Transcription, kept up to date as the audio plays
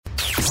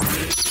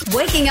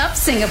Waking Up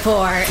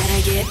Singapore.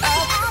 Gotta get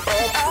up.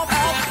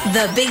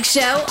 The Big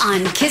Show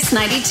on Kiss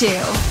 92.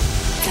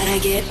 Gotta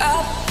get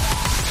up.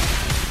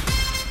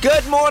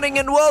 Good morning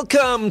and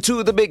welcome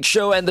to The Big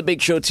Show and The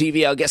Big Show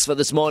TV. Our guest for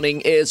this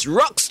morning is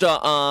Rockstar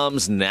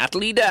Arms,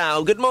 Natalie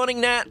Dow. Good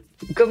morning, Nat.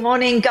 Good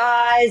morning,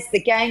 guys.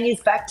 The gang is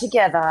back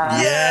together.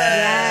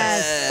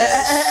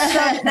 Yes.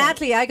 So,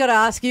 Natalie, I got to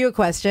ask you a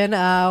question.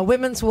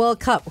 Women's World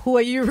Cup, who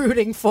are you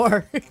rooting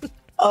for?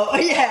 Oh,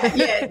 yeah.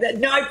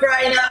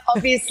 No-brainer.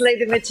 Obviously,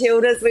 the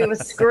Matildas. We were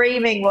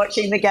screaming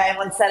watching the game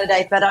on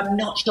Saturday, but I'm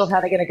not sure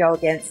how they're going to go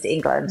against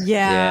England.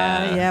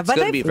 Yeah. It's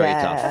going to be very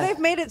tough. But they've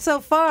made it so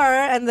far,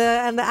 and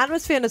the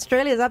atmosphere in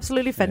Australia is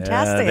absolutely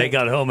fantastic. They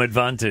got home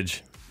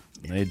advantage.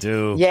 They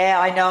do. Yeah,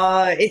 I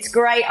know. It's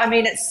great. I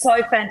mean, it's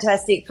so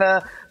fantastic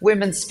for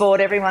women's sport.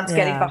 Everyone's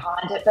getting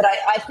behind it. But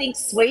I think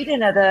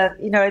Sweden are the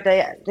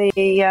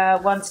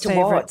ones to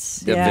watch.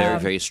 They're very,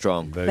 very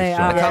strong. I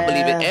can't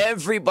believe it.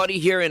 Everybody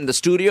here in the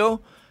studio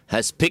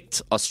has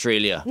picked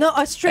Australia. No,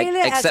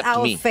 Australia as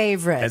our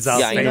favorite. As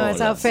our favorite. It's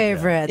our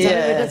favorite. So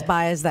we're just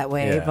biased that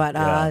way. But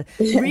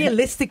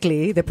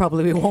realistically, they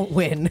probably won't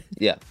win.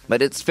 Yeah,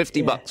 but it's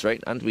 $50,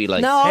 right? Aren't we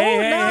like... No,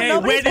 Hey,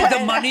 where did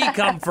the money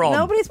come from?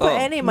 Nobody's put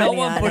any money No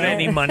one on put it.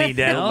 any money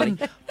down.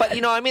 But,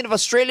 if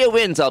Australia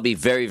wins, I'll be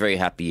very, very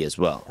happy as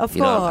well. Of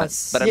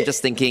course. But I'm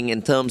just thinking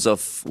in terms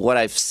of what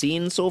I've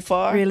seen so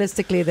far,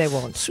 Realistically, they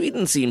won't.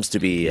 Sweden seems to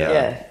be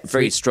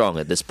very strong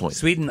at this point.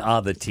 Sweden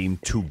are the team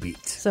to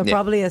beat. So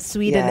probably a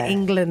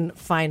Sweden-England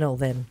final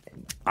then.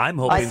 I'm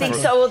hoping I think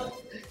so.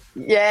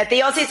 Yeah,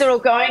 the Aussies are all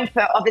going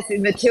for, obviously,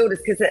 Matildas,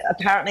 because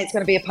apparently it's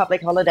going to be a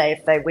public holiday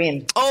if they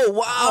win. Oh,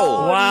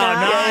 wow. Wow,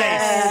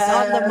 Nice. nice.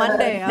 On the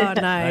Monday. Oh,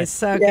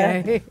 nice.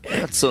 Okay.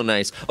 That's so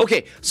nice.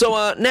 Okay,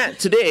 so Nat,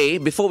 today,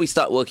 before we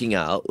start working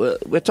out,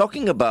 we're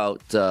talking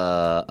about...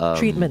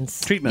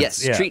 Treatments.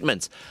 Treatments. Yes,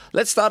 treatments.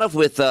 Let's start off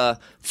with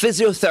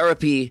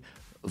physiotherapy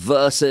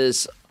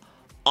versus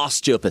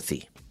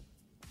osteopathy.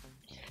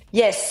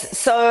 Yes,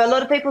 so a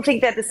lot of people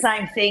think they're the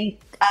same thing.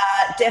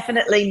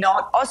 Definitely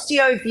not.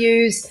 Osteo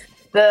views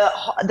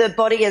the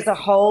body as a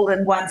whole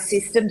and one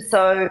system,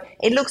 so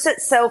it looks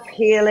at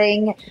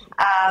self-healing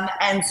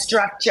and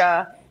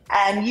structure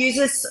and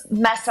uses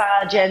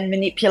massage and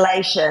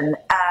manipulation,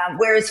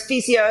 whereas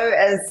physio,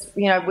 as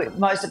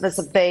most of us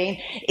have been,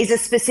 is a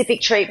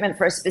specific treatment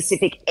for a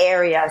specific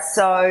area.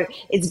 So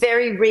it's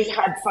very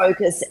rehab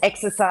focused,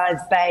 exercise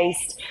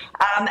based,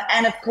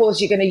 and of course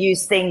you're going to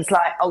use things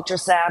like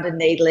ultrasound and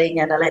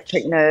needling and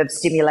electric nerve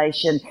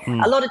stimulation.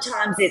 A lot of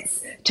times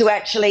it's to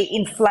actually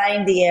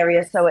inflame the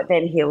area so it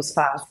then heals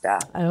faster.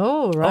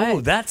 Oh, right.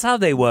 Oh, that's how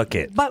they work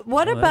it. But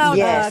what about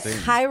Yes.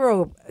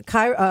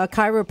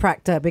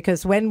 chiropractor?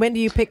 Because when do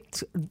you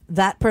pick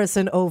that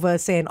person over,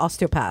 say, an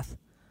osteopath?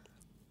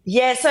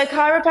 Yeah, so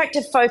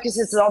chiropractor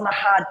focuses on the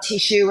hard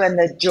tissue and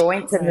the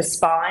joints and the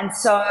spine.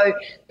 So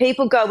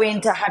people go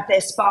in to have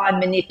their spine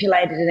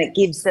manipulated and it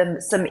gives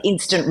them some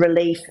instant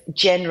relief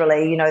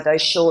generally,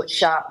 those short,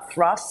 sharp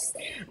thrusts.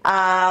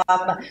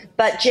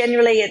 But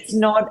generally it's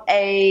not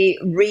a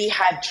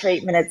rehab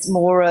treatment. It's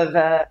more of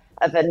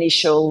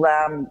initial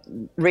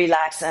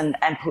relax and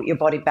put your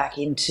body back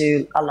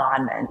into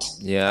alignment.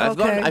 Yeah,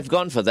 I've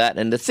gone for that.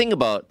 And the thing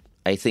about,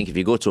 I think if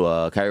you go to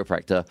a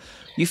chiropractor,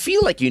 you feel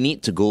like you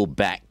need to go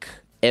back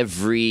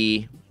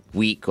every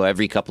week or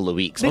every couple of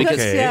weeks because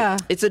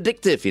it's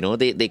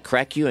addictive. They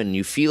crack you and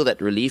you feel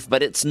that relief,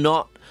 but it's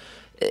not.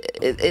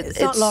 It's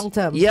not long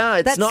term. Yeah,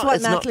 it's That's not. what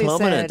It's not Natalie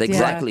permanent. said,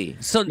 Exactly.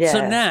 So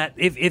Nat,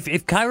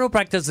 if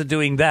chiropractors are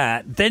doing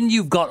that, then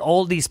you've got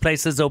all these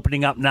places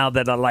opening up now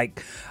that are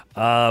like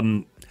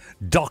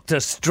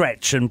Dr.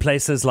 Stretch and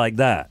places like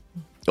that.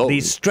 Oh.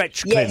 These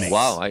stretch clinics.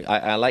 Wow,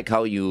 I like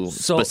how you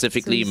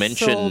specifically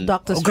mentioned.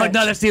 Dr. Oh God,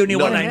 no, that's the only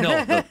one I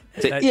know. No.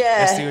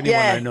 That's the only one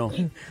I know.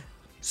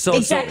 So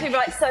Exactly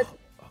right. So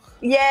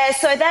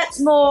that's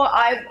more,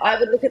 I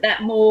would look at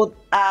that more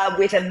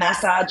with a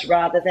massage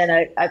rather than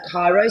a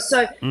chiro.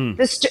 So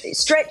the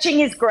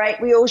stretching is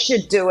great. We all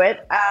should do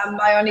it.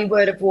 My only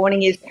word of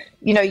warning is,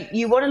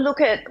 you want to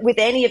look at, with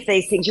any of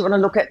these things, you want to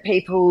look at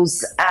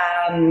people's,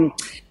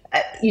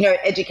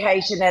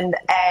 education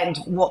and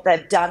what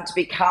they've done to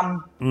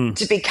become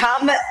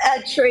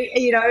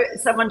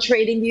someone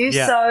treating you.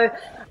 Yeah. So,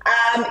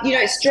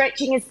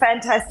 stretching is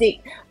fantastic.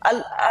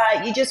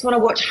 You just want to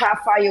watch how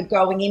far you're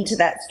going into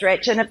that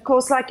stretch. And of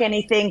course, like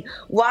anything,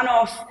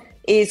 one-off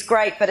is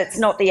great, but it's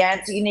not the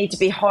answer. You need to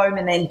be home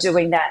and then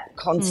doing that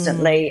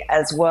constantly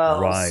as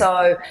well. Right.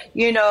 So,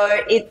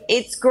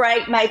 it's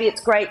great. Maybe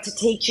it's great to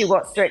teach you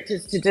what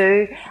stretches to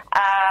do,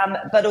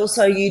 but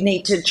also you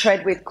need to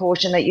tread with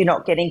caution that you're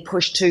not getting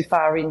pushed too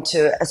far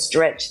into a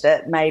stretch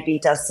that maybe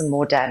does some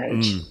more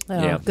damage.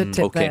 Good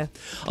tip there.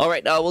 All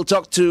right, we'll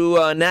talk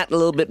to Nat a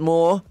little bit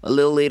more a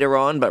little later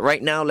on, but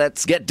right now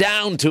let's get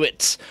down to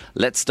it.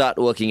 Let's start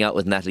working out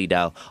with Natalie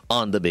Dow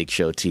on The Big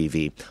Show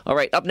TV. All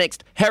right, up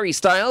next, Harry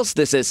Styles.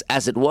 This is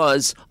As It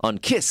Was on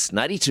Kiss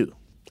 92.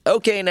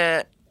 Okay,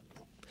 Nat.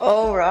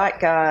 All right,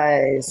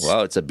 guys.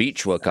 Wow, it's a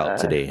beach workout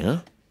today, huh?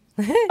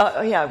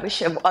 Oh yeah, I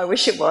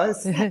wish it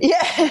was.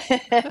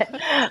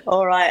 Yeah.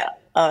 All right.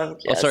 I'm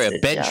Oh, sorry, a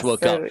just bench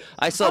workout. so-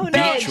 I saw Oh, beach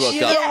no. workout.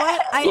 You know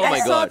what? Oh, my I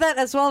saw God. that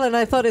as well, and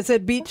I thought it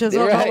said beach as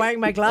well. Right. Not wearing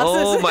my glasses.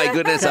 Oh my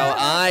goodness, our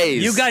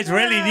eyes. You guys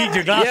really need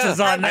your glasses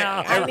Yeah. on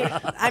now.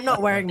 I'm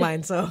not wearing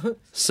mine, so.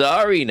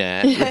 Sorry,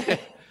 Nat.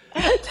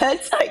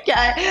 That's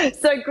okay.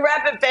 So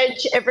grab a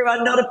bench,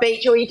 everyone, not a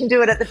beach, or you can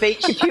do it at the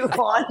beach if you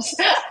want.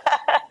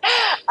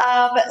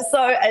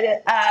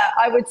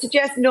 I would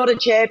suggest not a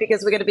chair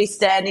because we're going to be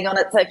standing on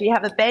it. So if you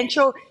have a bench,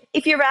 or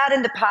if you're out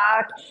in the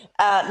park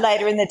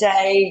later in the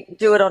day,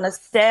 do it on a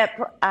step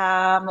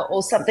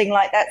or something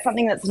like that,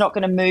 something that's not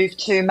going to move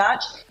too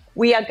much.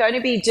 We are going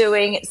to be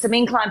doing some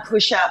incline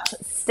push-ups,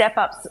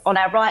 step-ups on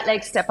our right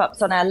leg,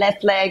 step-ups on our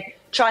left leg,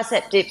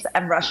 tricep dips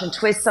and Russian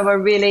twists. So a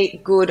really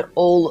good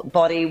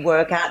all-body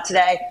workout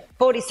today.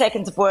 40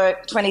 seconds of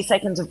work, 20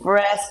 seconds of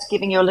rest,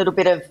 giving you a little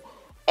bit of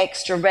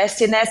extra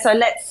rest in there. So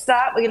let's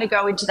start. We're going to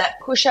go into that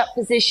push-up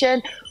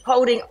position,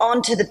 holding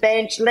onto the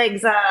bench.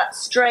 Legs are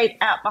straight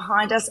out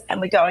behind us, and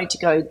we're going to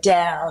go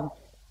down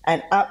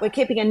and up. We're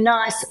keeping a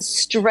nice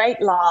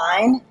straight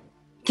line,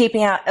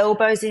 keeping our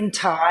elbows in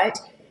tight.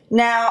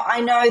 Now,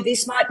 I know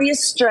this might be a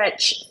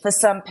stretch for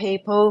some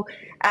people,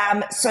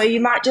 so you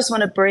might just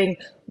want to bring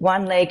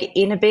one leg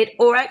in a bit,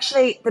 or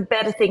actually the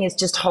better thing is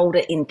just hold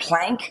it in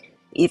plank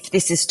if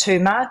this is too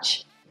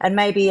much, and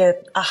maybe a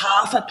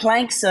half a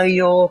plank so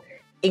you're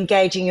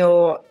engaging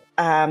your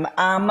arm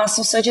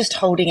muscle, so just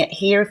holding it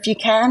here if you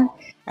can,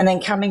 and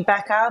then coming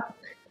back up.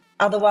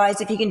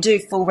 Otherwise, if you can do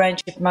full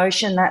range of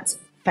motion, that's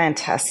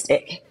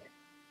fantastic.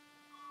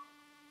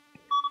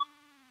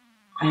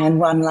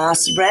 And one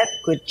last rep.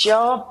 Good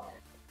job.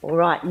 All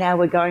right, now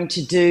we're going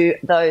to do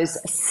those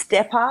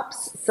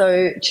step-ups.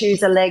 So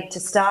choose a leg to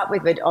start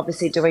with. We're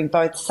obviously doing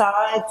both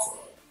sides.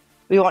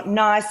 We want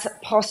nice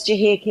posture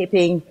here,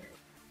 keeping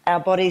our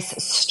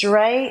bodies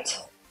straight.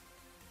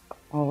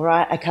 All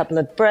right, a couple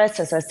of breaths.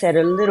 As I said,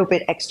 a little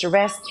bit extra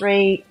rest.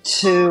 3,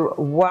 2,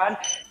 1.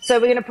 So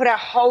we're going to put our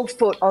whole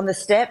foot on the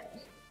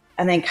step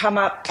and then come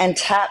up and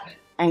tap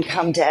and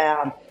come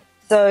down.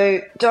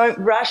 So don't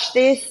rush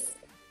this.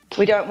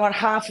 We don't want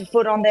half a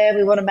foot on there.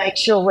 We want to make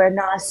sure we're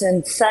nice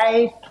and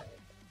safe.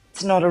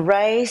 It's not a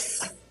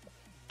race.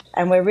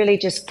 And we're really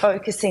just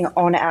focusing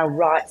on our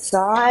right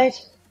side.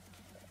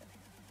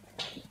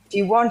 If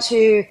you want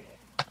to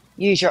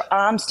use your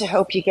arms to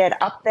help you get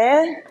up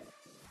there,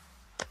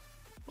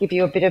 give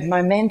you a bit of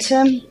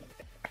momentum.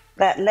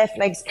 That left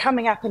leg's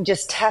coming up and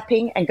just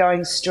tapping and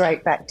going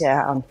straight back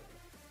down.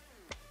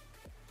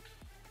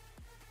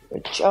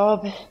 Good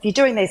job. If you're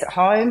doing these at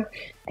home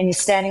and you're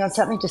standing on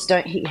something, just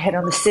don't hit your head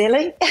on the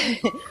ceiling.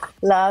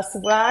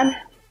 Last one.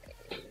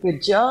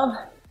 Good job.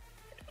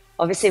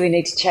 Obviously, we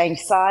need to change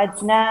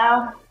sides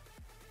now.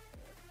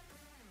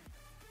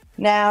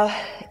 Now,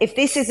 if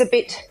this is a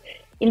bit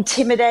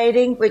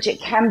intimidating, which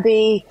it can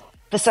be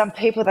for some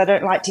people that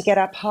don't like to get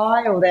up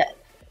high or they're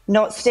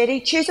not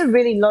steady, choose a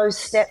really low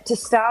step to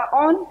start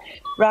on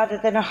rather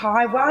than a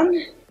high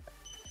one.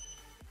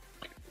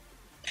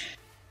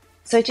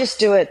 So just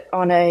do it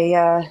on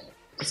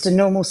just a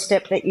normal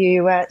step that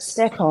you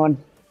step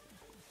on.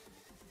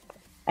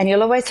 And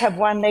you'll always have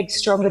one leg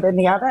stronger than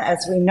the other,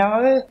 as we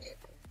know.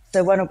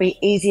 So one will be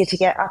easier to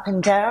get up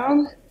and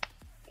down.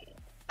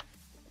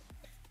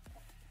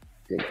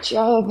 Good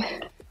job.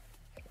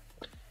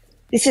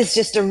 This is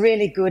just a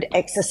really good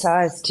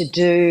exercise to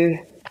do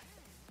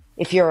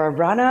if you're a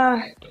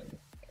runner.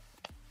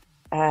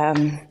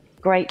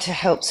 Great to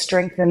help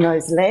strengthen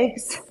those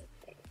legs.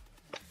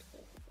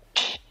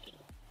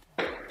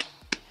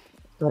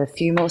 Got a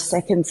few more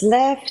seconds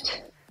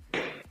left.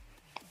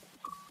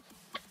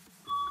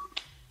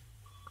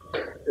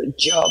 Good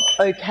job.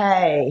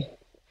 Okay.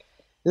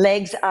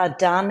 Legs are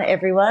done,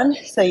 everyone,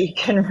 so you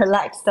can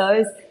relax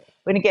those.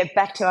 We're going to get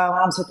back to our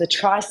arms with the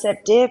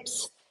tricep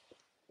dips.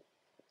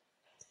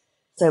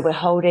 So we're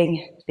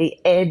holding the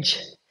edge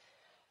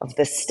of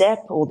the step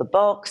or the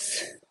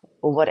box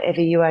or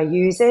whatever you are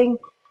using.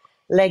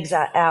 Legs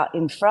are out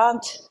in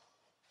front.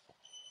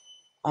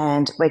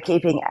 And we're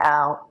keeping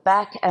our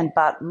back and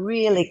butt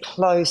really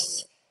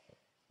close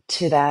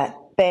to that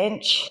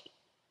bench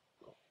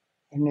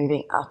and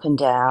moving up and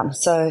down.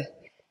 So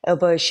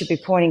elbows should be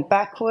pointing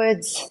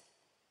backwards.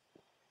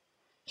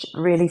 Should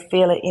really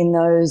feel it in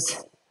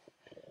those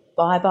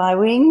bye-bye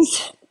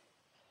wings.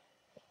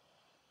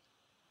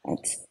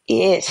 That's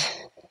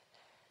it.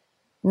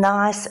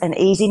 Nice and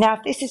easy. Now,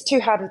 if this is too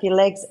hard with your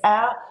legs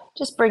out,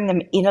 just bring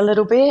them in a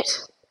little bit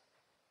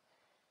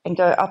and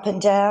go up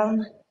and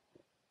down.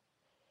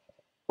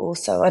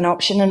 Also an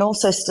option, and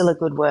also still a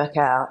good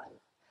workout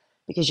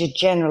because you're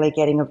generally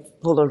getting a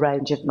fuller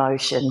range of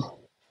motion.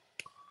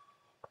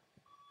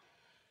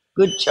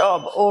 Good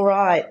job. All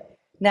right.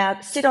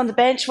 Now sit on the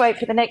bench, wait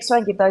for the next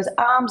one, give those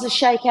arms a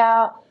shake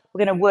out.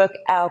 We're going to work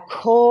our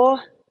core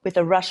with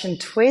a Russian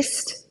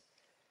twist.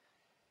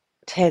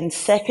 10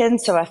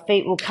 seconds, so our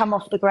feet will come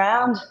off the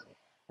ground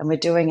and we're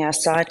doing our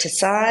side to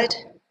side.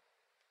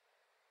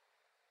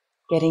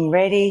 Getting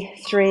ready.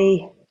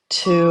 3,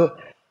 2,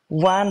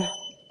 1.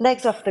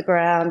 Legs off the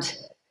ground,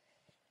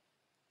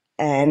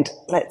 and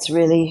let's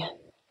really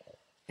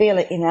Feel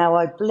it in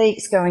our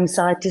obliques going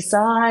side to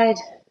side.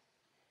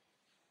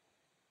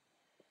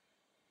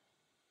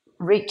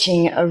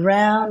 Reaching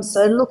around,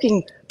 so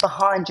looking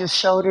behind your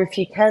shoulder if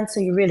you can, so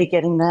you're really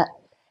getting that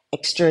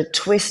extra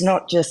twist,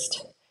 not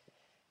just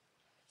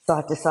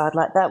side to side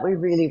like that. We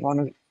really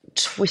want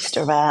to twist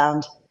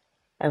around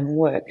and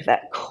work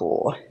that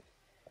core.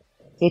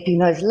 Keeping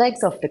those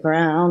legs off the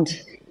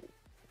ground.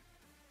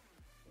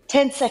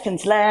 10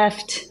 seconds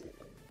left.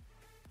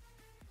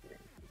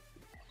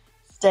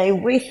 Stay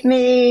with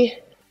me.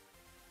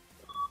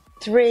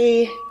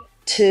 3,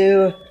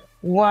 2,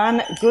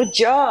 1. Good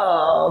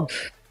job.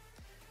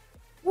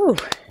 Ooh.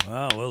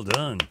 Wow, well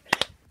done.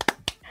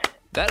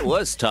 That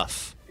was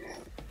tough.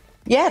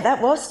 Yeah,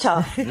 that was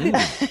tough.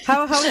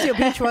 How was your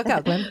beach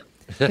workout, Glenn?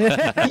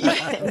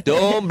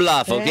 Don't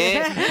bluff,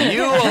 okay?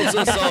 You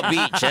also saw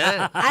beach,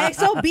 huh? I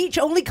saw beach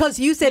only because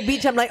you said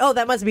beach. I'm like, oh,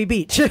 that must be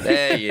beach.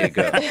 There you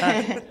go.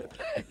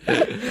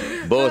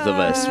 Both of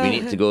us, we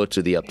need to go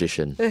to the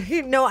optician.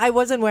 No, I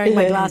wasn't wearing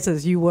my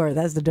glasses. You were.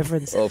 That's the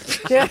difference. Oh.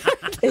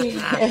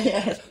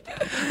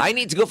 I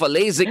need to go for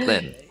LASIK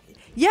then.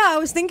 Yeah, I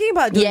was thinking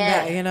about doing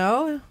that, you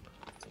know.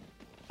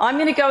 I'm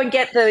going to go and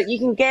get you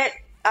can get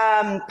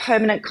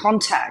permanent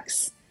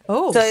contacts.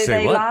 Oh, so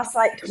they last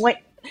like 20.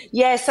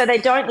 Yeah, so they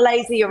don't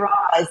laser your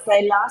eyes.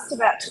 They last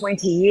about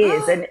 20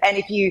 years, and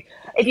if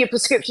your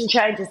prescription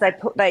changes,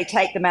 they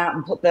take them out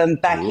and put them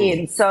back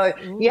in. So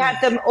you have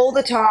them all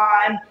the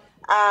time.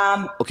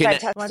 Okay,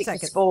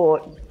 fantastic for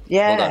sport.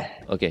 Yeah. Hold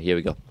on. Okay, here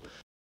we go.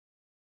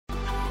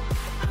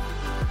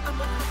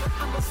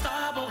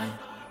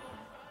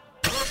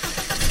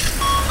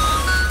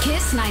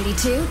 Kiss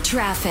 92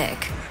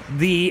 traffic.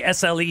 The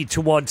SLE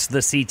towards the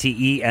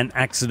CTE, an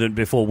accident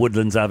before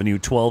Woodlands Avenue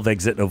 12,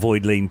 exit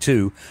avoid lane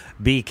 2.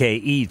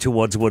 BKE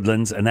towards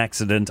Woodlands, an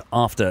accident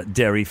after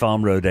Dairy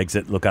Farm Road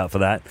exit. Look out for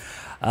that.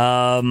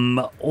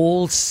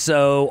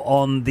 Also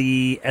on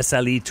the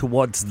SLE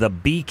towards the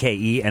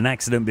BKE, an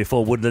accident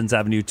before Woodlands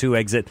Avenue 2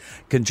 exit.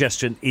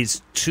 Congestion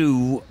is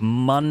 2.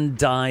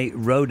 Mundai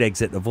Road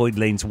exit. Avoid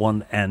lanes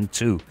 1 and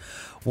 2.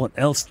 What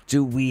else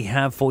do we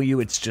have for you?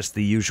 It's just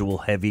the usual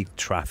heavy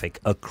traffic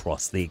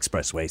across the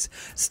expressways.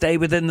 Stay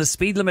within the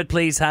speed limit,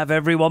 please. Have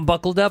everyone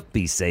buckled up.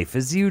 Be safe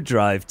as you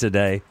drive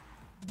today.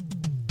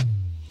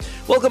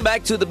 Welcome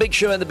back to The Big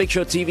Show and The Big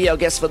Show TV. Our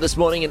guest for this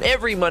morning and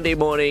every Monday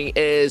morning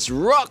is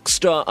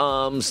Rockstar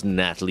Arms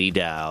Natalie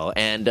Dow.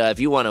 And if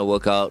you want to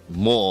work out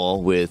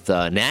more with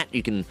Nat,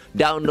 you can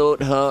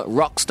download her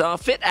Rockstar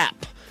Fit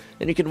app.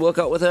 And you can work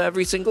out with her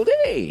every single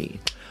day.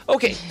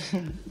 Okay.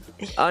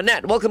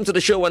 Nat, welcome to the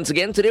show once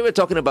again. Today we're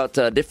talking about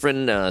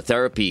different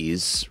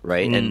therapies,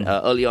 right? And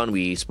early on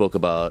we spoke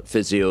about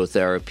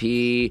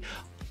physiotherapy,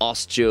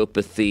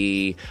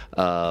 osteopathy,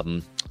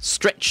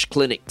 stretch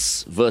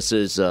clinics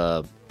versus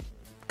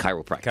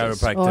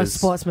chiropractors. Or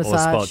sports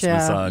massage.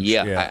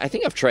 Yeah. I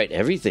think I've tried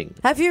everything.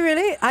 Have you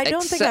really? I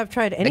don't think I've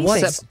tried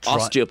anything. Except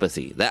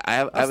osteopathy.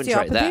 I haven't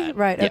tried that.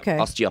 Right, yeah, okay.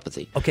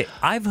 Osteopathy. Okay,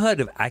 I've heard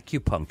of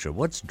acupuncture.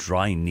 What's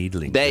dry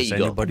needling? There you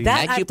go.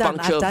 That I've done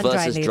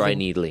versus dry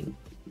needling.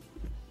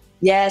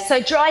 Yeah,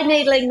 so dry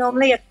needling,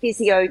 normally a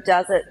physio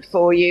does it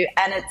for you,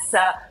 and it's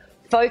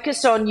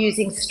focused on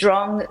using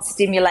strong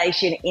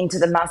stimulation into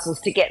the muscles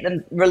to get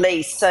them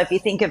released. So if you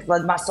think of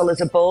the muscle as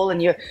a ball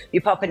and you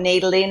pop a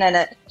needle in and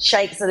it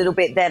shakes a little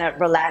bit, then it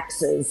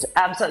relaxes.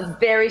 So it's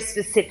very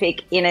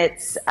specific in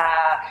its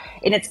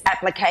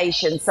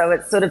application. So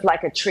it's sort of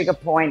like a trigger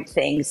point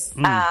things.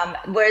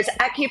 Whereas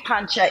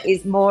acupuncture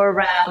is more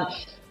around,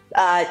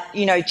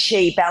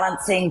 chi,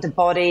 balancing the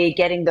body,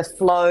 getting the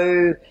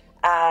flow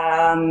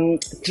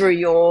through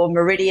your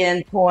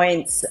meridian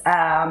points,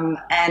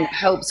 and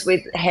helps with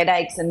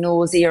headaches and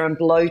nausea and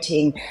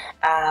bloating,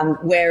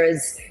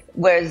 whereas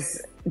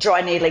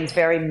dry needling is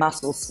very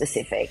muscle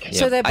specific.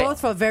 So they're both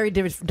for very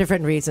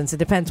different reasons. It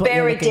depends what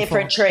you're looking for. Very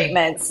different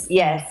treatments,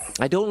 yes.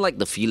 I don't like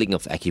the feeling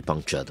of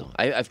acupuncture, though.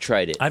 I've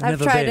tried it. I've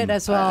never tried it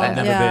as well. I've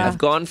never been. I've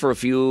gone for a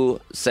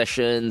few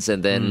sessions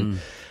and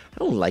then I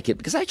don't like it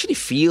because I actually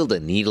feel the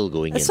needle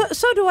going in.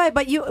 So do I,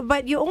 but you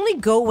only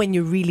go when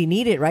you really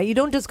need it, right? You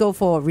don't just go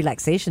for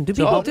relaxation. Do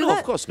people do that? No,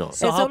 of course not.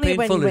 So It's how only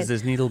when painful you is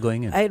this needle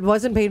going in? It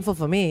wasn't painful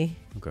for me.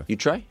 Okay. You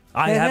try?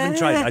 I haven't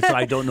tried.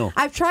 I don't know.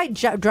 I've tried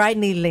dry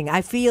needling.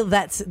 I feel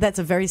that's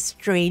a very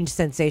strange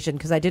sensation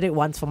because I did it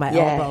once for my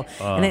elbow,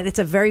 and it's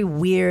a very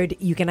weird.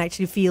 You can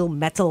actually feel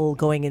metal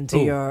going into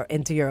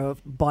your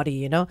body,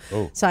 you know.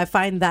 So I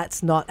find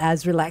that's not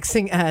as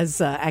relaxing as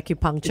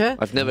acupuncture.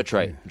 I've never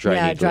tried dry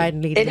needling. Dry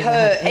needling.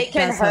 It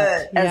can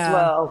hurt as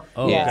well.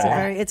 Oh, yeah.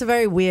 okay. It's a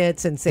very weird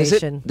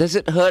sensation. Does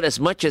it hurt as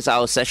much as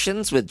our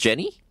sessions with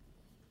Jenny?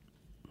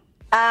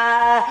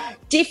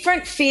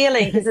 Different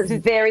feeling because it's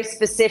very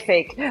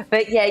specific.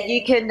 But yeah,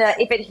 you can,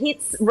 if it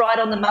hits right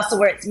on the muscle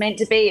where it's meant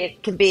to be,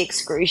 it can be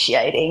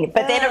excruciating.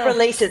 But then it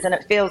releases and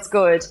it feels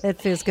good. It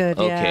feels good,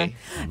 Okay.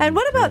 yeah. And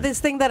what about this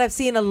thing that I've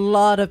seen a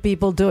lot of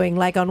people doing,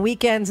 like on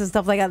weekends and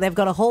stuff like that? They've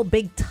got a whole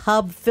big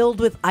tub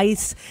filled with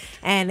ice,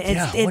 and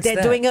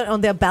they're doing it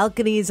on their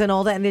balconies and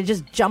all that, and they're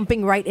just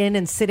jumping right in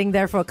and sitting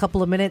there for a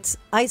couple of minutes.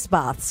 Ice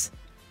baths.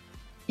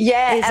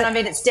 and I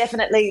mean, it's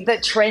definitely the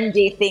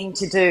trendy thing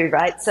to do,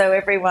 right? So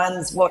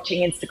everyone's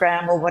watching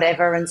Instagram or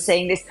whatever and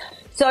seeing this.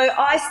 So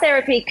ice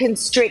therapy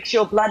constricts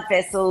your blood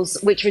vessels,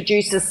 which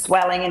reduces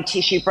swelling and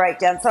tissue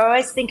breakdown. So I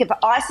always think of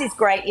ice is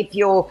great if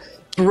you're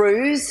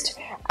bruised.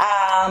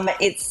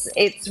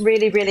 It's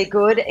really, really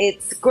good.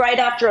 It's great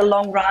after a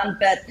long run,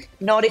 but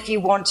not if you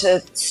want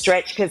to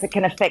stretch because it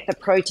can affect the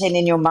protein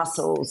in your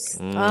muscles.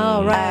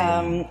 Oh,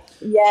 right.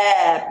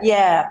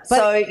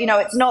 So,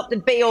 it's not the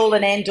be-all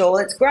and end-all.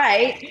 It's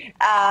great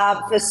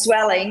for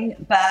swelling,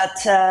 but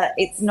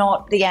it's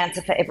not the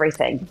answer for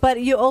everything.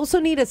 But you also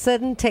need a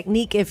certain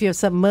technique if you're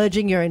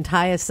submerging your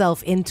entire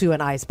self into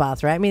an ice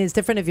bath, right? I mean, it's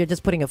different if you're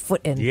just putting a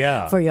foot in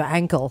for your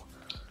ankle.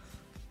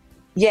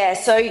 Yeah,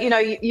 so, you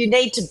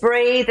need to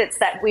breathe. It's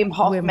that Wim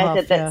Hof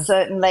method that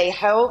certainly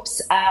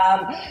helps.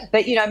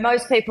 But,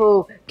 most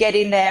people get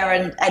in there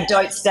and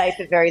don't stay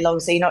for very long,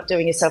 so you're not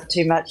doing yourself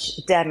too much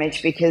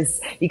damage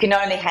because you can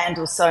only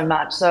handle so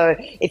much. So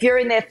if you're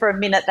in there for a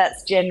minute,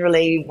 that's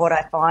generally what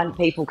I find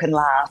people can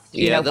last.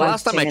 The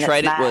last time I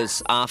tried it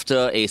was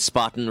after a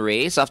Spartan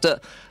race, after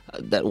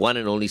that one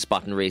and only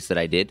Spartan race that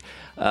I did.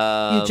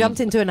 You jumped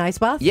into an ice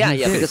bath? Yeah,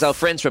 because our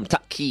friends from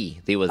Tuck Key,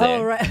 they were there.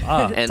 Oh, right.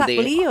 And Tuck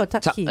Lee or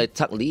Tuck Key?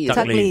 Tuck Lee.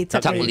 Tuck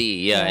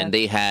Lee, yeah. And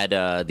they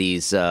had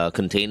these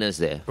containers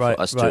there for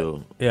us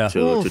to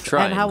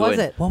try. And how was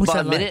it? What was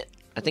about a minute.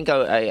 I think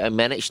I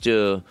managed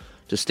to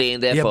stay in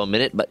there for a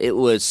minute, but it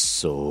was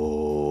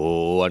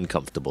so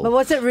uncomfortable. But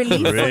was it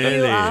relief for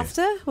you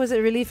after? Was it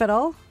relief at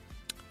all?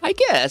 I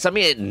guess. I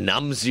mean, it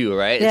numbs you,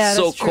 right? Yeah, it's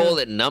so that's true. cold,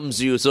 it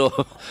numbs you.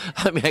 So,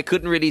 I mean, I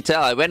couldn't really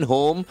tell. I went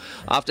home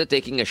after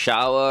taking a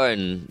shower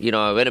and,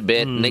 I went to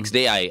bed. Next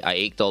day, I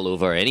ached all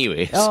over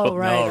anyway. Oh,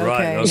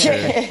 right.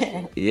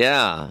 Okay.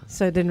 Yeah.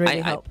 So it didn't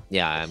really help.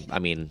 I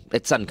mean,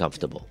 it's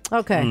uncomfortable.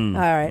 Okay. All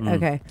right.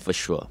 Okay. For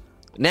sure.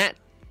 Nat,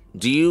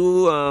 do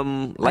you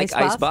like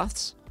ice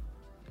baths?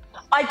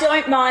 I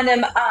don't mind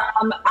them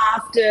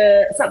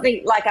after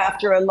something like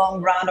after a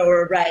long run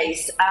or a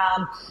race.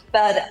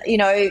 But,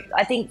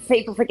 I think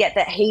people forget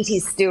that heat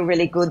is still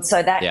really good.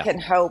 So that can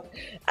help,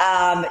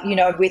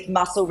 with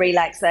muscle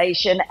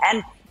relaxation.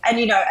 And,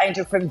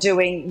 Angel, from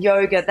doing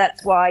yoga,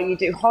 that's why you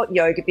do hot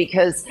yoga,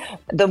 because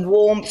the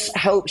warmth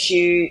helps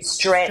you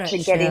stretch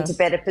and get into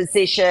better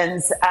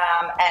positions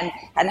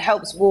and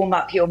helps warm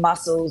up your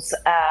muscles.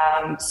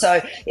 So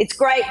it's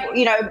great.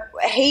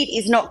 Heat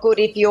is not good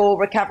if you're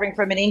recovering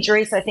from an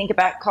injury. So think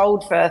about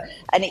cold for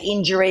an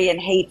injury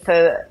and heat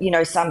for,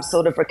 some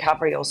sort of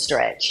recovery or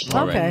stretch.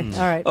 All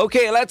right.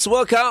 Okay, let's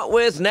work out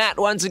with Nat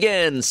once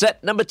again.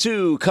 Set number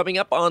 2 coming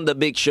up on The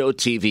Big Show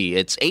TV.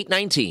 It's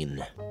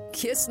 8:19.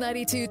 Kiss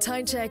 92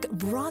 Time Check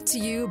brought to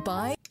you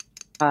by...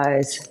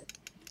 Guys,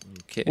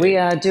 Okay. we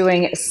are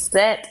doing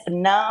set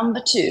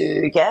number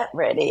 2. Get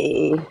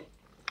ready.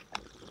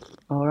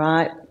 All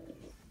right.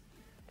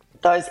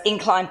 Those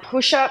incline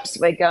push-ups,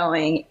 we're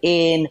going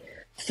in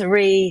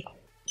 3,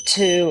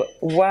 2,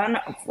 1.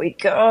 Off we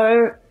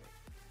go.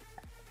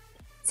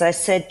 As I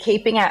said,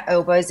 keeping our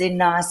elbows in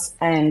nice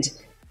and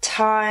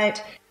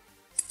tight,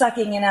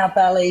 sucking in our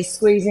belly,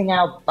 squeezing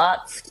our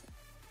butts.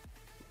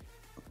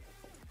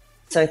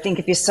 So think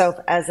of yourself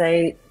as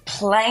a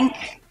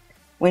plank.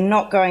 We're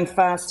not going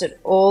fast at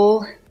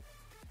all.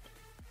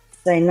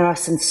 Stay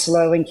nice and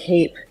slow and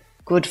keep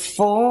good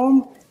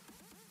form.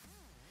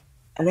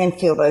 And then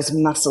feel those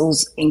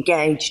muscles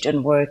engaged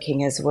and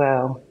working as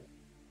well.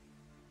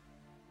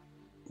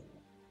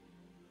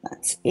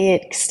 That's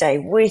it. Stay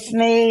with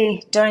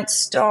me. Don't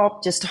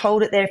stop. Just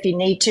hold it there if you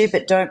need to,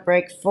 but don't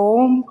break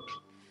form.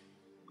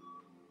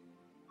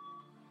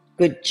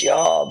 Good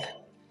job.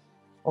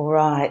 All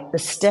right, the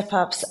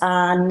step-ups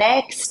are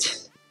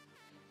next.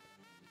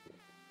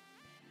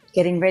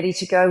 Getting ready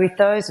to go with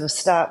those. We'll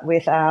start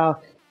with our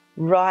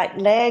right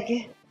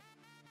leg.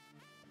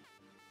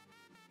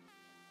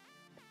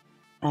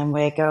 And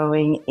we're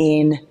going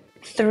in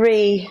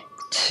 3,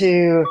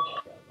 2,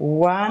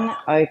 1.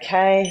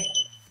 Okay.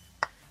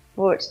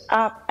 Foot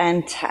up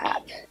and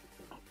tap.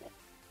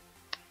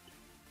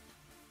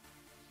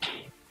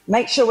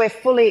 Make sure we're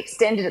fully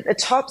extended at the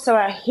top so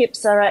our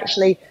hips are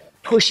actually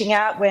pushing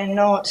out. We're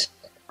not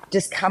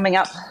just coming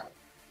up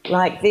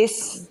like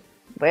this.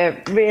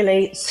 We're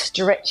really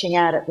stretching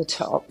out at the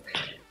top.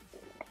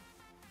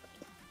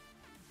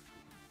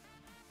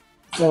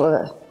 So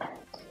a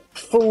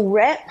full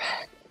rep.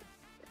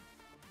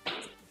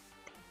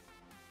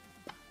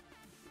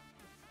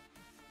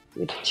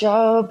 Good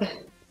job.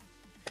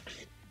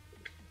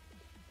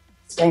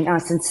 Stay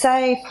nice and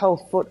safe.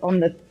 Hold foot on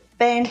the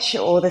bench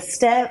or the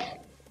step.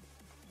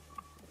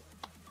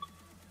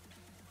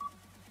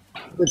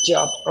 Good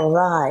job. All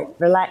right.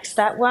 Relax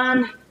that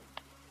one.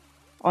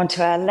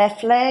 Onto our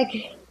left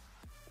leg.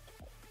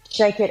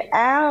 Shake it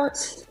out.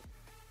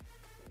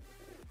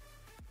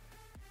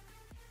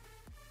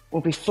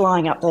 We'll be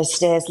flying up those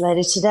stairs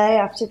later today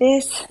after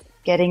this.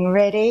 Getting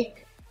ready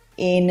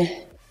in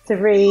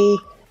 3,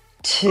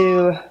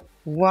 2,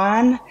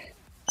 1.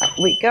 Up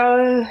we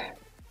go.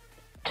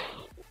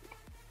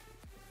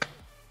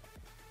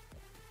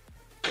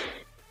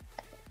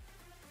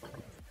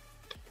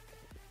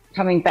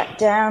 Coming back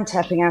down,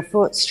 tapping our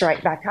foot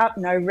straight back up.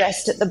 No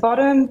rest at the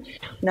bottom,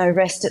 no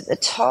rest at the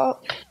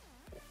top.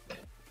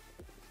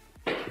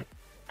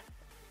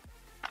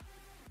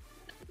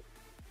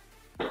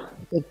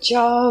 Good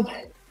job.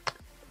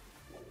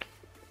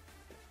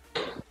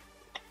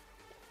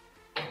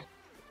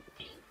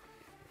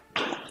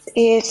 That's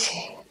it.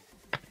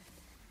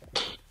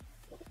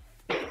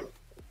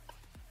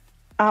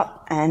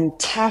 Up and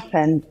tap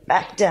and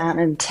back down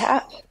and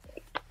tap.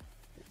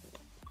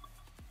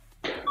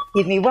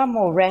 Give me one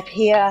more rep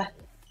here.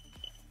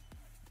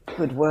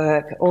 Good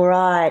work. All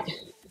right.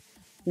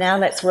 Now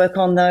let's work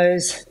on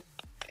those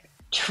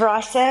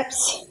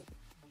triceps.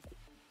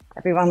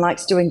 Everyone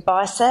likes doing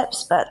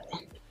biceps, but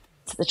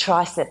it's the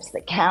triceps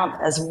that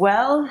count as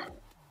well.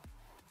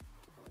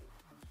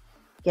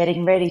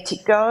 Getting ready to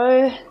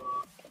go.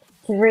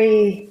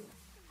 3,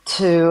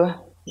 2,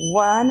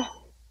 1.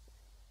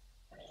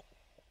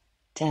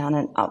 Down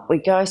and up we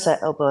go. So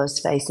elbows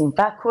facing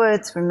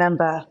backwards.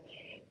 Remember,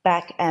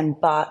 back and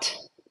butt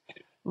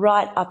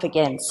right up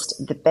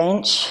against the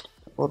bench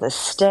or the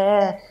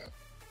stair.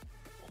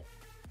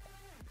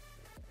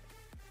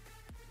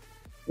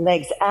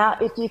 Legs out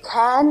if you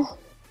can.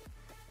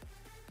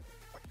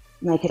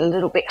 Make it a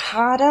little bit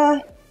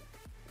harder.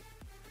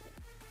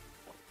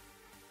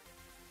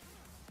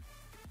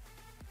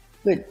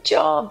 Good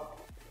job.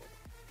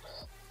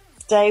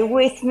 Stay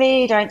with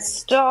me, don't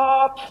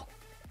stop.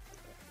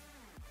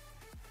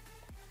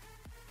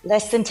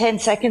 Less than 10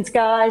 seconds,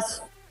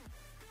 guys.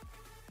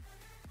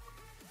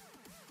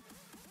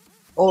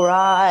 All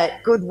right,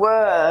 good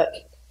work.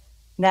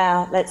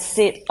 Now let's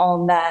sit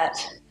on that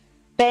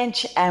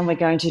bench and we're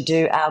going to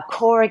do our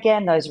core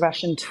again, those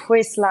Russian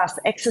twists, last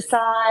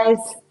exercise.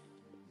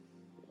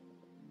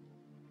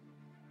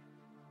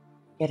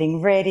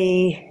 Getting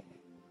ready.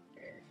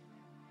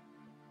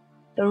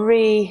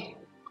 3,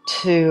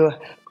 2,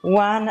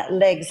 1,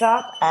 legs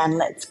up and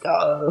let's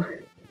go.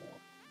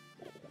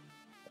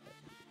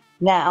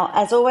 Now,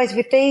 as always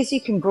with these,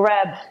 you can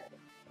grab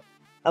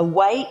a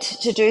weight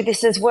to do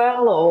this as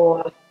well,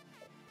 or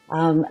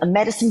a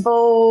medicine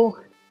ball,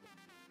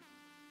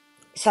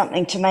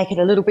 something to make it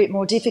a little bit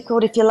more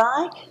difficult if you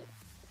like.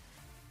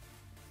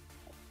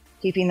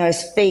 Keeping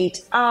those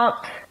feet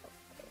up,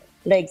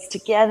 legs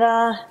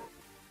together.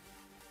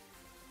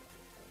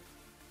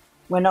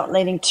 We're not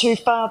leaning too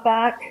far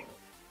back.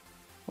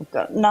 We've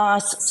got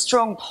nice,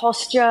 strong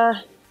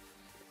posture.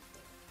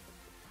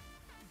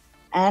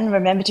 And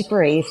remember to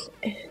breathe.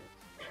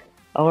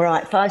 All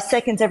right, 5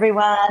 seconds,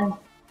 everyone.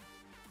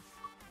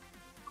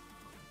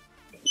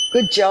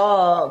 Good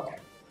job.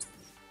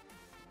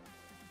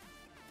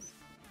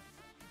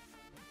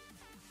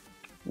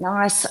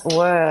 Nice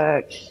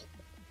work.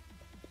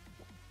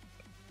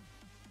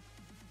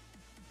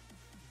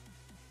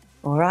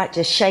 All right,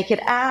 just shake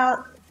it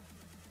out.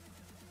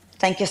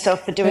 Thank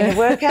yourself for doing the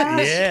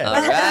workout. Yeah.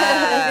 All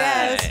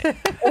right.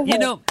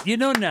 You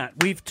know, Nat,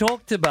 we've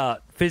talked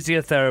about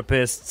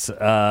physiotherapists,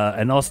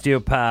 an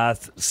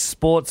osteopath,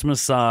 sports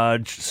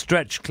massage,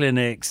 stretch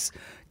clinics,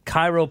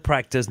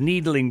 chiropractors,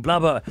 needling, blah,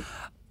 blah.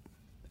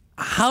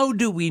 How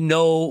do we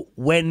know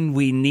when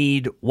we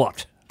need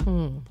what?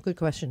 Good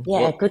question.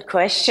 Yeah, good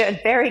question.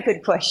 Very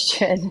good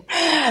question.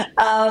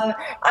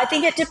 I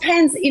think it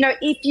depends.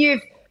 If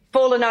you've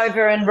fallen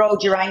over and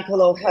rolled your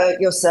ankle or hurt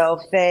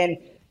yourself, then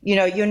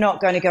you're not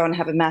going to go and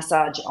have a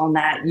massage on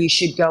that. You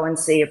should go and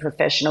see a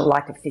professional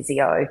like a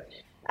physio.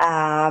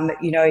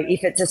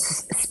 If it's a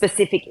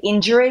specific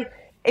injury,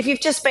 if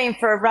you've just been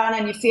for a run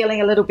and you're feeling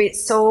a little bit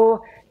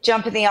sore,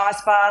 jump in the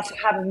ice bath,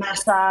 have a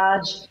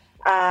massage.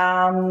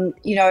 And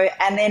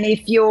then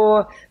if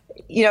you're,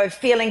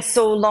 feeling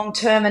sore long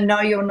term and know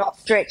you're not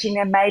stretching,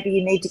 then maybe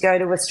you need to go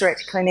to a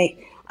stretch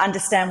clinic,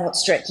 understand what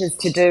stretches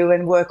to do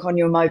and work on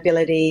your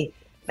mobility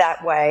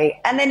that way.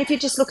 And then if you're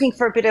just looking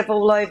for a bit of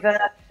all over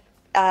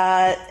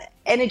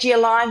energy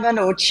alignment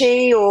or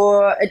chi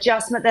or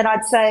adjustment, then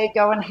I'd say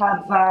go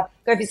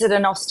visit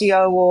an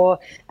osteo or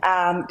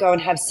go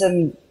and have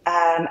some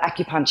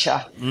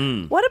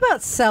acupuncture. What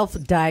about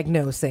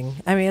self-diagnosing?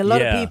 I mean, a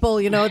lot of people,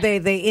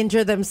 they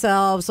injure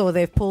themselves or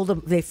they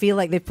feel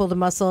like they've pulled a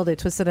muscle, they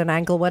twisted an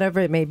ankle, whatever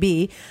it may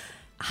be.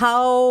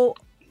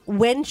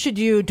 When should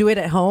you do it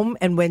at home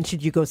and when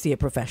should you go see a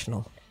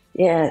professional?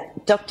 Yeah,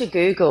 Dr.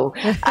 Google.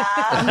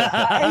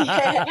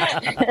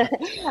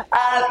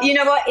 You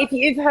know what? If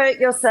you've hurt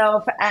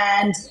yourself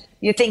and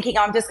you're thinking,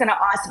 I'm just going to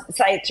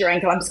say it's your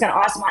ankle, I'm just going to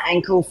ice my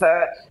ankle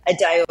for a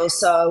day or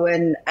so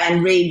and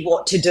read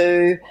what to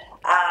do,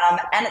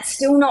 and it's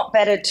still not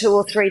better 2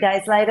 or 3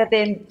 days later,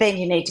 then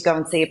you need to go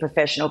and see a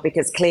professional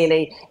because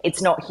clearly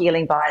it's not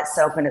healing by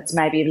itself and it's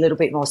maybe a little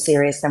bit more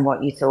serious than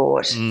what you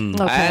thought.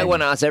 Okay. I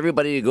want to ask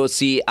everybody to go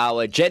see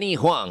our Jenny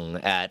Huang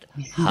at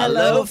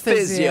Hello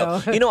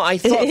Physio. I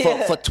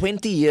thought for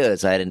 20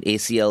 years I had an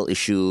ACL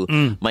issue.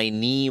 My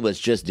knee was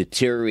just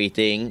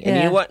deteriorating. And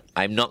you know what?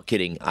 I'm not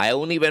kidding. I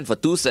only went for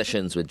 2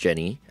 sessions with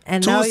Jenny.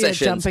 And 2 now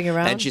sessions, you're jumping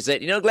around? And she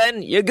said,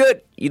 Glenn, you're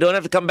good. You don't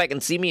have to come back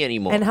and see me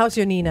anymore. And how's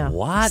your knee now?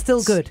 What?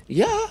 Still good?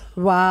 Yeah.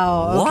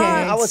 Wow. Okay.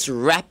 I was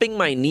wrapping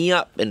my knee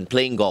up and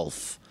playing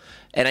golf.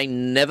 and I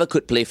never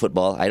could play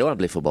football. I don't want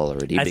to play football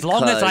already. As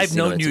long as I've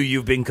known it's-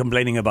 you've been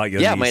complaining about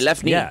your Yeah, knees. my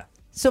left knee. Yeah.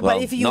 So, Well,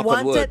 but if you knock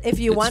on wood, wanted,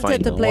 it's fine.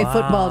 to play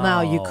football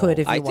now, you could.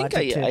 If you I think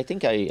wanted to. I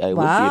think I would be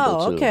Wow.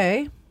 able to.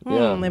 Okay.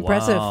 Yeah.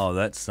 Impressive. Wow,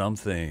 that's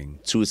something.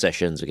 2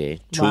 sessions, okay?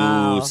 2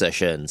 Wow.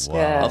 sessions.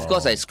 Yeah. Of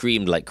course, I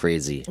screamed like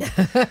crazy.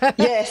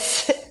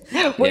 Yes.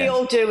 We Yeah.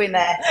 all do in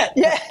there.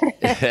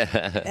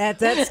 Yeah.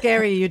 That's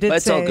scary. You did But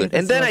it's say all good. And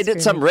that's then not I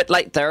did some scary. red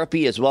light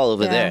therapy as well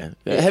over Yeah.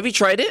 there. Have you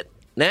tried it,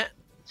 Nat?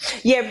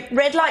 Yeah,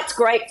 red light's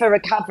great for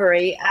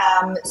recovery.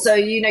 So,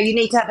 you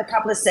need to have a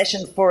couple of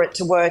sessions for it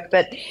to work.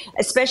 But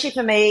especially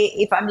for me,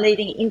 if I'm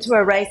leading into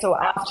a race or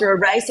after a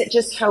race, it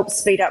just helps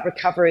speed up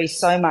recovery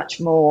so much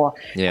more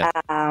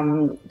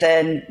than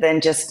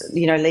just,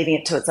 leaving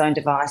it to its own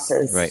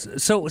devices. Right.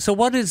 So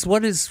what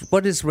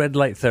is red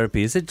light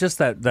therapy? Is it just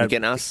that You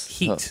can ask.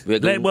 heat? We're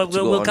going to go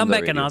We'll on come the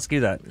back and radio. ask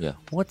you that. Yeah.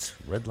 What's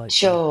red light?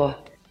 Sure.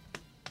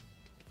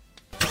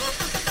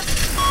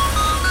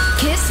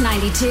 Kiss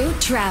 92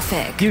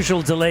 traffic.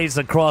 Usual delays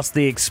across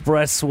the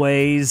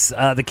expressways.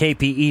 The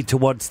KPE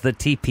towards the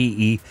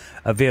TPE.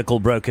 A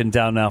vehicle broken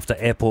down after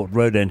Airport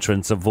Road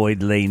entrance.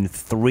 Avoid lane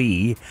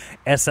 3.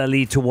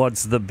 SLE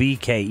towards the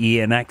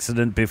BKE. An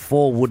accident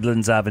before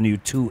Woodlands Avenue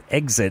 2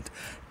 exit.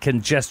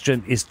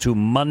 Congestion is to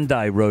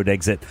Mundai Road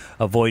exit.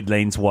 Avoid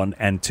lanes 1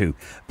 and 2.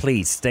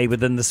 Please stay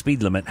within the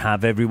speed limit.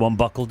 Have everyone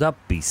buckled up.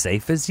 Be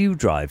safe as you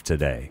drive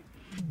today.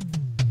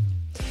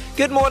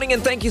 Good morning,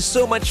 and thank you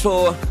so much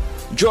for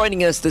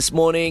joining us this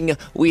morning.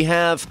 We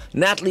have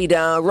Natalie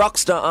Dow,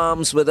 Rockstar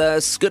Arms, with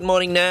us. Good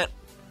morning, Nat.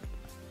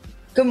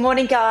 Good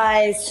morning,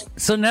 guys.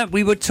 So, Nat,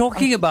 we were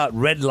talking about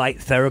red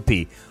light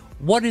therapy.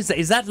 What is that?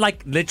 Is that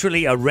like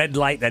literally a red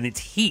light and it's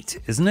heat,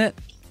 isn't it?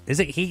 Is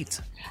it heat?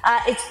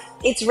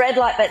 It's red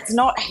light, but it's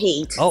not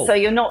heat. Oh. So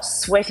you're not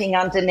sweating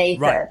underneath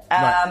Right, it.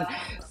 right.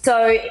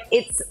 So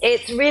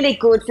it's really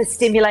good for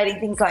stimulating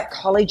things like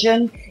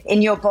collagen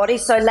in your body.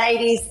 So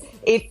ladies,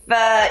 if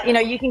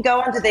you can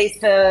go under these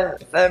for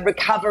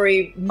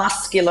recovery,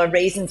 muscular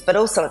reasons, but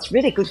also it's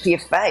really good for your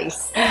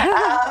face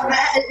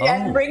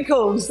and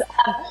wrinkles.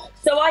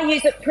 So I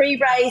use it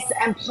pre-race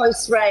and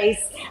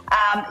post-race,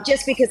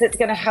 just because it's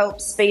going to help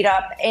speed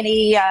up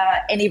any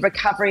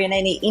recovery and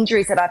any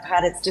injuries that I've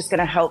had. It's just going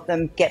to help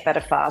them get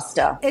better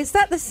faster. Is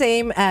that the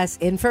same as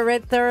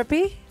infrared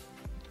therapy?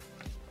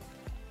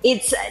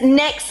 It's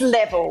next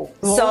level.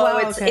 Oh, So wow,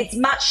 it's okay. it's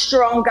much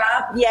stronger.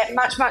 Yeah,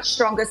 much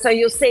stronger. So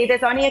you'll see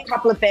there's only a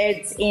couple of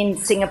beds in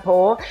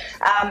Singapore.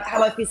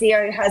 Hello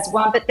Physio has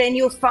one, but then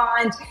you'll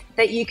find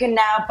that you can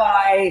now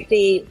buy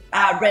the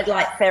red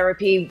light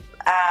therapy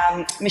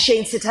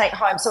machines to take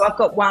home. So I've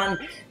got one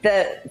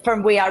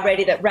from We Are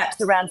Ready that wraps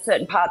around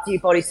certain parts of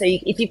your body. So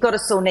if you've got a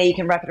sore knee, you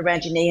can wrap it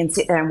around your knee and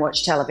sit there and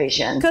watch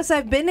television. Because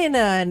I've been in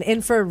an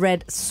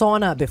infrared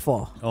sauna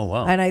before. Oh,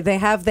 wow. And they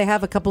have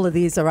a couple of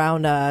these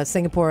around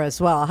Singapore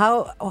as well.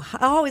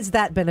 How is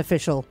that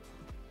beneficial?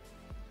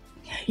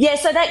 Yeah,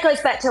 so that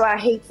goes back to our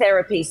heat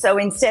therapy. So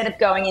instead of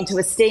going into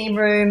a steam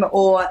room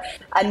or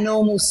a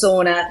normal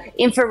sauna,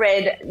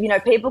 infrared,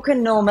 people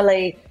can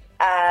normally,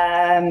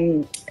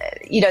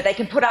 they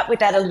can put up with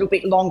that a little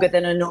bit longer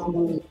than a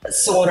normal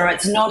sauna.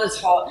 It's not as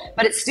hot,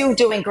 but it's still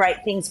doing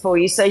great things for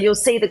you. So you'll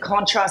see the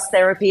contrast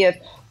therapy of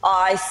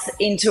ice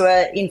into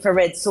an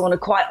infrared sauna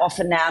quite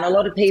often now. And a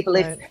lot of people,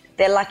 if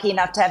they're lucky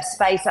enough to have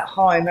space at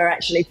home, are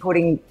actually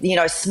putting,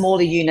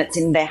 smaller units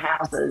in their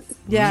houses.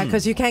 Yeah,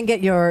 because you can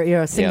get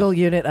your single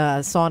unit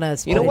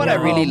saunas. You know put in what I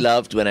your really home.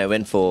 loved when I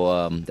went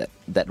for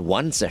that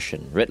one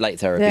session, red light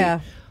therapy? Yeah.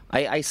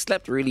 I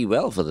slept really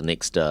well for the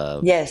next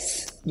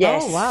Yes.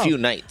 Oh, wow. few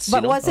nights. But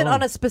you know? was it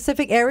on a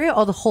specific area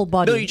or the whole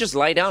body? No, you just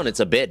lie down.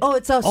 It's a bed. Oh,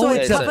 it's it a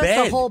covers the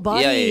bed. whole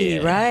body,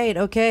 Yeah. right?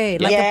 Okay,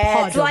 like a Yeah,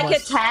 pod it's like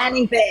almost. a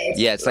tanning bed.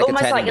 Yeah, it's like a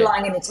almost tanning like you're bed.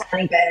 lying in a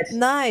tanning bed.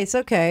 Nice.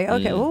 Okay.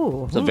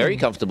 Ooh. So very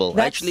comfortable. I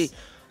That's-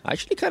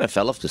 actually kind of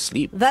fell off to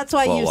sleep. That's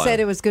why for a you while. said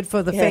it was good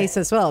for the Yeah. face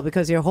as well,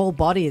 because your whole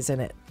body is in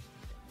it.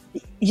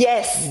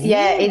 Yes,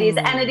 yeah, it is.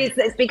 And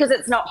it's because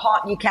it's not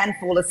hot, you can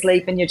fall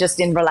asleep and you're just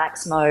in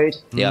relaxed mode.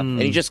 Yeah,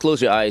 and you just close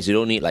your eyes. You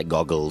don't need like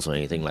goggles or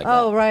anything like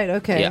Oh, that. right.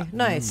 Okay. Yeah.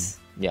 Nice.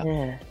 Yeah.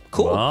 Yeah.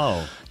 Cool.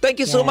 Wow. Thank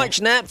you so much,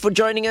 Nat, for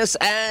joining us.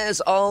 As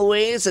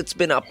always, it's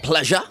been a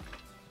pleasure.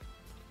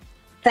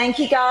 Thank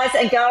you, guys,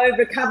 and go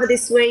recover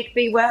this week.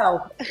 Be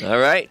well. All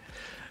right.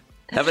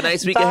 Have a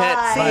nice week Bye. ahead.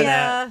 Bye, Yeah.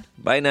 Nat.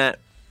 Bye, Nat.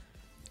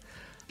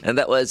 And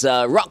that was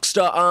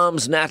Rockstar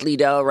Arms, Natalie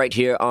Dell, right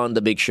here on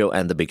The Big Show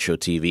and The Big Show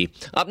TV.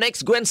 Up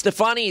next, Gwen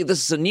Stefani.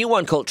 This is a new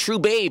one called True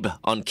Babe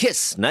on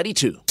Kiss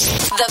 92.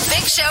 The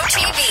Big Show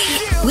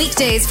TV.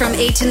 Weekdays from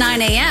 8 to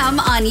 9 a.m.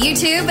 on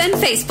YouTube and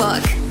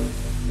Facebook.